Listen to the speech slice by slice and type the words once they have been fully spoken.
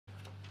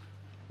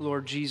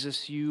Lord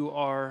Jesus, you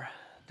are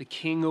the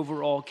King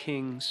over all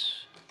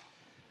kings,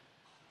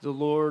 the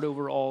Lord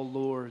over all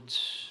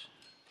lords,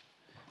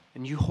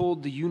 and you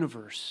hold the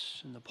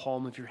universe in the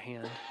palm of your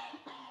hand,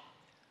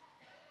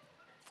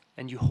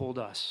 and you hold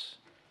us.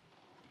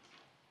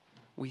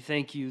 We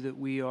thank you that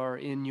we are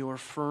in your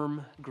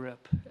firm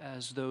grip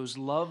as those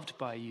loved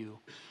by you,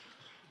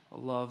 a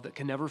love that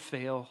can never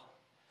fail,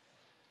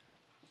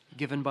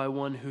 given by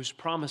one whose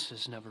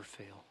promises never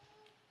fail.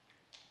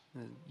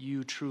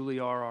 You truly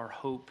are our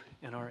hope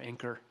and our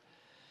anchor.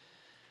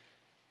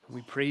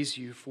 We praise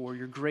you for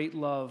your great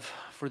love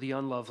for the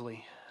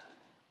unlovely.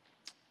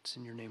 It's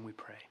in your name we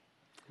pray.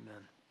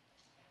 Amen.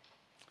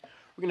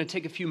 We're going to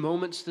take a few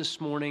moments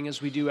this morning,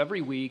 as we do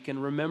every week,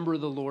 and remember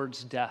the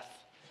Lord's death.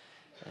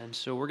 And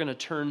so we're going to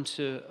turn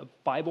to a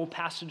Bible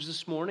passage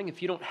this morning.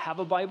 If you don't have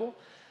a Bible,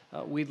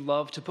 we'd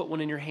love to put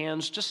one in your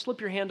hands. Just slip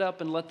your hand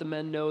up and let the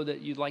men know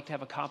that you'd like to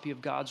have a copy of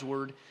God's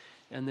Word,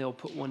 and they'll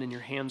put one in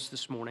your hands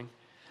this morning.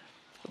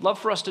 I'd love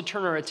for us to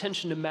turn our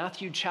attention to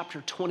Matthew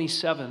chapter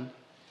 27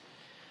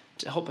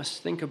 to help us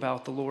think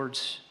about the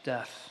Lord's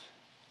death.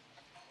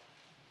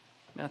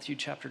 Matthew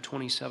chapter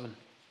 27.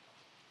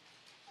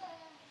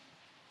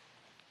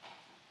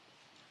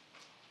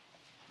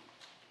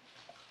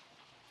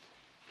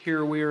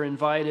 Here we are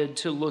invited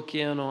to look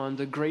in on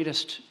the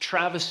greatest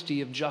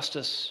travesty of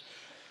justice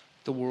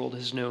the world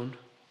has known.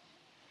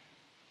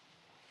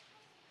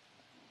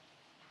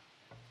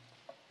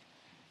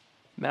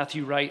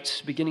 Matthew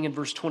writes, beginning in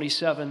verse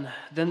 27,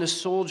 "Then the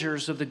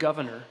soldiers of the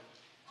governor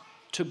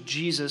took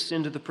Jesus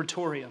into the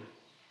praetorium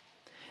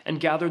and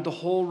gathered the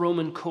whole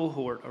Roman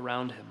cohort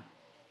around him.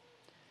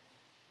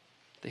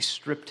 They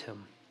stripped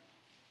him.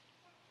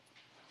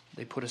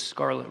 They put a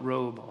scarlet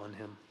robe on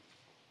him.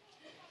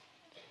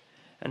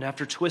 And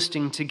after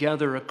twisting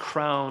together a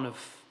crown of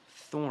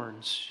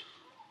thorns,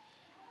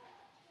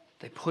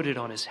 they put it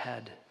on his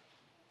head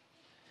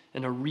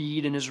and a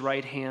reed in his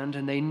right hand,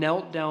 and they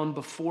knelt down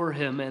before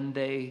him and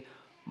they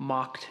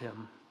mocked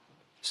him,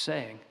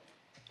 saying,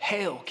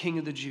 'Hail, King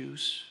of the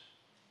Jews!'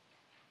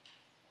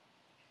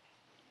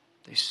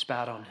 They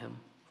spat on him,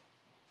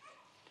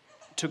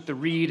 took the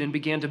reed and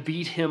began to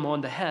beat him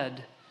on the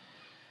head.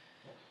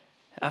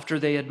 After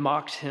they had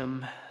mocked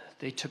him,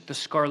 they took the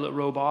scarlet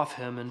robe off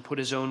him and put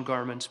his own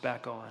garments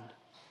back on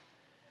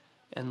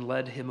and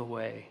led him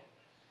away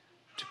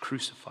to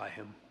crucify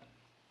him."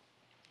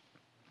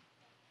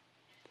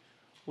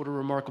 What a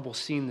remarkable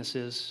scene this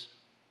is.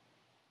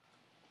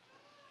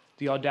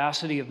 The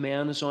audacity of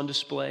man is on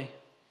display,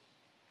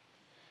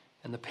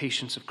 and the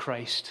patience of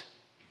Christ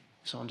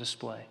is on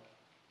display.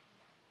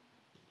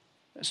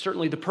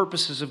 Certainly the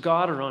purposes of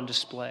God are on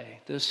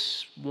display.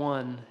 This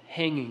one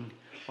hanging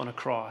on a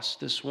cross,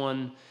 this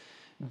one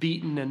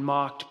beaten and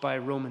mocked by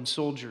Roman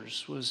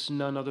soldiers, was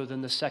none other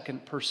than the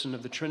second person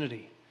of the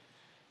Trinity,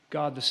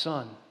 God the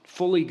Son,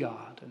 fully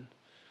God and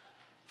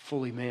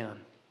fully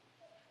man.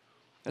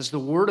 As the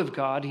Word of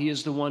God, he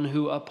is the one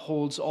who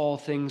upholds all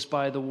things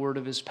by the word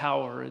of his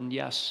power. And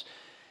yes,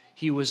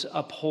 he was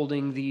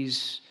upholding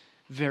these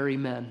very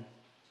men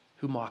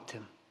who mocked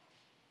him.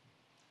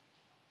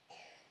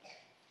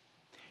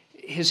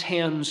 His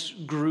hands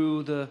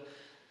grew the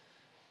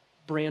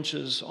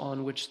branches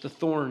on which the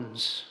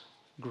thorns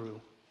grew.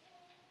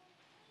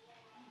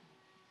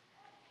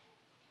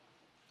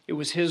 It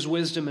was his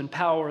wisdom and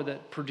power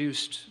that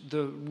produced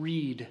the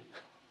reed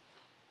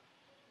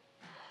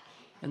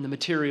and the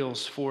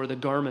materials for the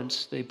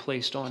garments they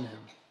placed on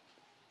him.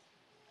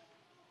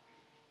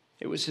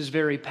 It was his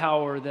very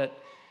power that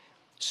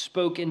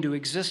spoke into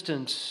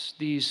existence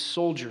these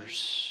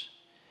soldiers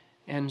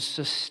and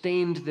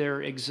sustained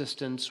their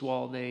existence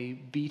while they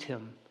beat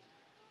him,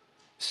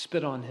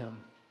 spit on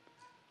him,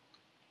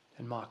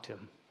 and mocked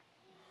him.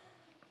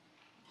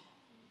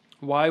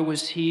 Why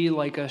was he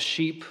like a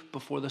sheep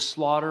before the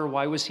slaughter?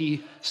 Why was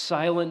he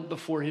silent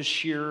before his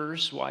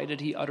shearers? Why did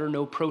he utter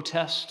no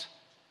protest?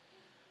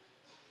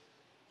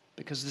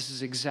 Because this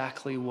is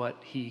exactly what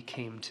he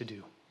came to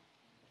do.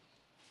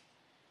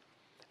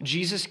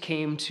 Jesus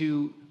came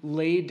to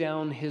lay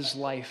down his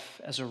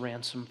life as a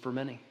ransom for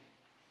many.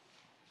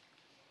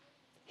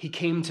 He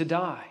came to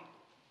die.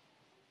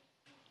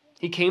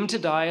 He came to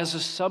die as a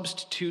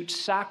substitute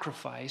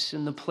sacrifice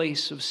in the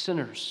place of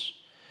sinners.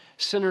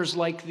 Sinners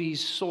like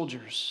these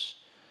soldiers,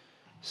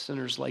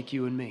 sinners like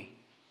you and me.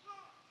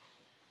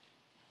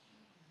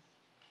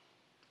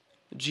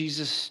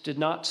 Jesus did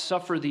not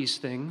suffer these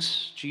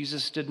things.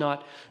 Jesus did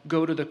not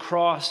go to the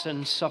cross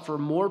and suffer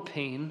more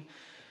pain,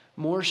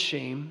 more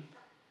shame,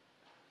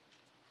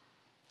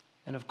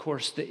 and of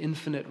course the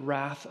infinite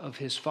wrath of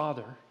his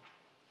Father.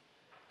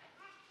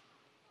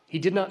 He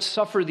did not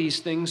suffer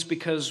these things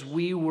because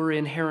we were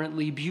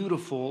inherently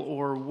beautiful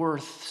or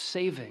worth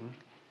saving.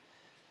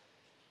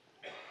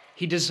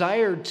 He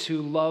desired to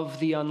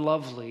love the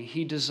unlovely.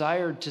 He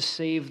desired to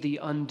save the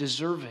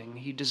undeserving.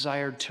 He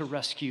desired to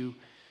rescue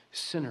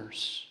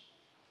sinners.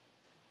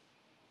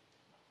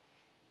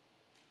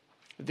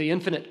 The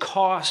infinite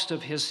cost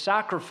of his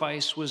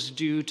sacrifice was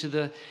due to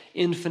the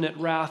infinite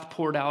wrath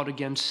poured out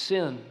against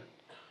sin.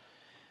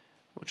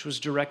 which was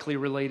directly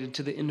related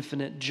to the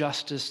infinite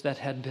justice that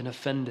had been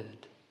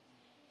offended.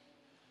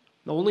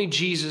 Only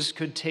Jesus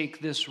could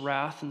take this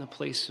wrath in the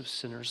place of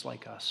sinners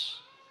like us.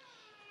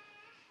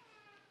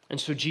 And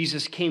so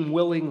Jesus came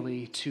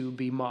willingly to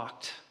be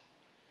mocked,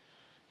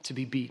 to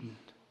be beaten,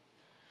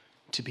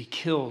 to be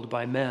killed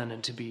by men,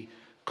 and to be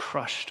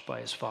crushed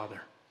by his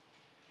Father.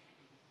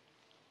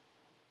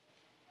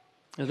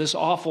 Now, this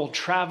awful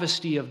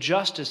travesty of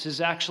justice is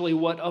actually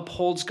what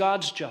upholds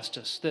God's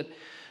justice, that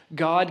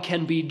God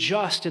can be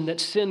just and that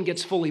sin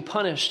gets fully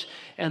punished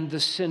and the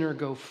sinner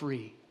go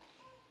free.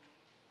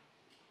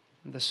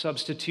 The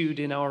substitute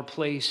in our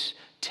place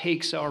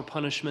takes our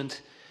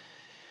punishment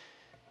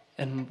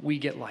and we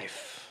get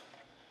life.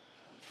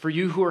 For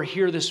you who are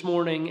here this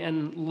morning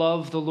and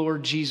love the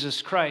Lord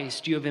Jesus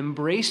Christ, you have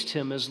embraced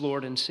him as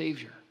Lord and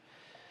Savior.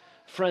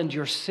 Friend,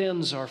 your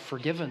sins are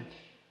forgiven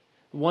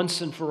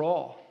once and for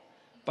all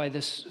by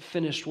this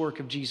finished work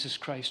of Jesus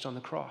Christ on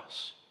the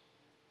cross.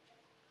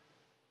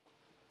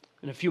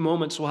 In a few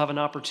moments, we'll have an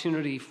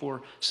opportunity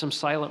for some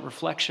silent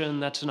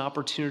reflection. That's an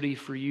opportunity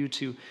for you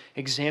to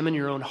examine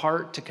your own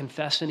heart, to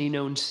confess any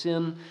known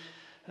sin,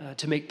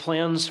 to make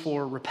plans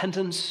for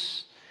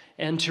repentance,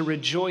 and to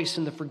rejoice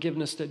in the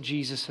forgiveness that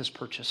Jesus has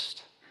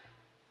purchased.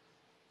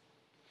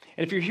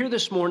 And if you're here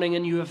this morning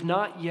and you have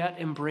not yet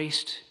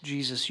embraced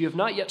Jesus, you have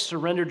not yet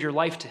surrendered your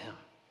life to him,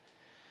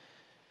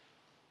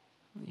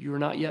 you are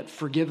not yet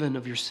forgiven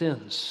of your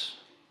sins,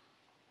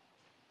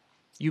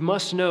 you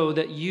must know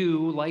that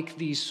you, like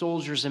these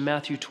soldiers in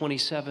Matthew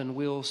 27,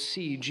 will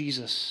see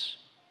Jesus.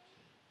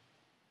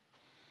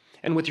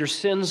 And with your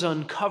sins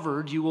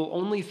uncovered, you will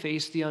only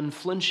face the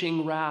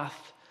unflinching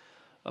wrath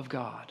of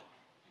God.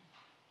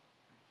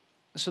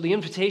 So the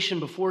invitation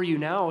before you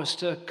now is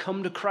to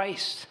come to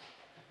Christ,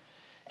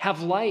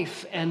 have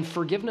life and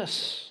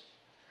forgiveness,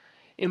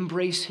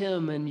 embrace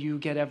him, and you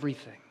get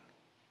everything.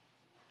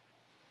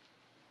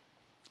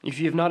 If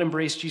you have not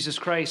embraced Jesus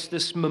Christ,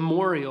 this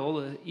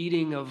memorial, the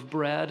eating of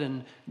bread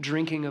and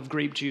drinking of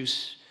grape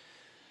juice,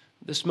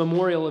 this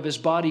memorial of his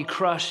body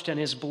crushed and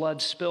his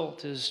blood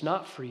spilt is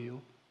not for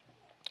you.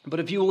 But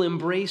if you will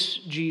embrace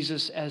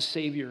Jesus as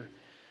Savior,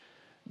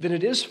 then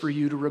it is for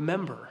you to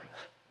remember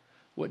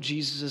what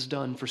Jesus has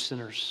done for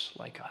sinners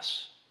like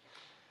us.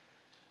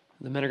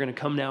 The men are going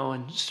to come now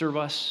and serve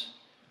us.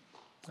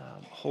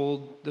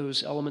 Hold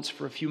those elements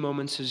for a few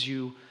moments as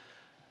you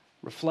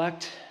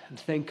reflect and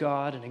thank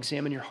God and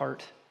examine your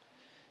heart.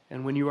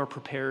 And when you are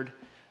prepared,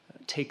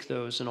 take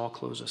those, and I'll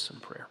close us in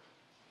prayer.